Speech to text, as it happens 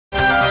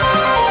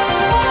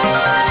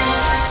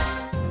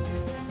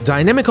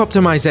dynamic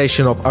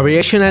optimization of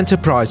aviation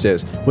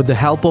enterprises with the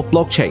help of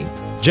blockchain.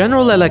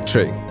 General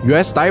Electric,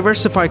 US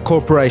diversified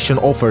corporation,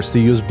 offers to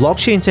use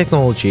blockchain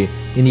technology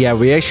in the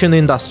aviation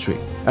industry.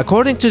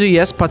 According to the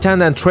US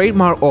Patent and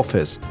Trademark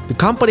Office, the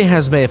company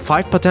has made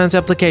 5 patent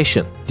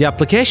applications. The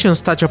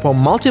applications touch upon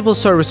multiple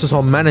services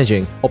on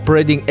managing,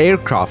 operating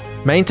aircraft,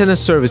 maintenance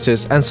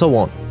services, and so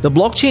on. The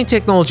blockchain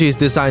technology is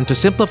designed to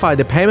simplify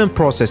the payment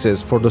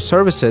processes for the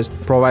services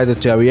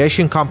provided to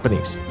aviation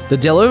companies. The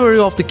delivery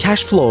of the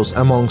cash flows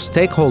among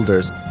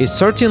stakeholders is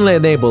certainly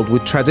enabled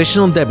with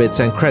traditional debits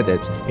and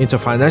credits into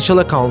financial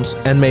accounts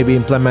and may be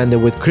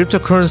implemented with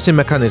cryptocurrency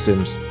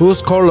mechanisms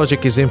whose core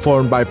logic is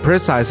informed by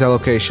precise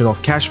allocation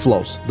of cash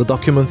flows, the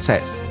document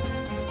says.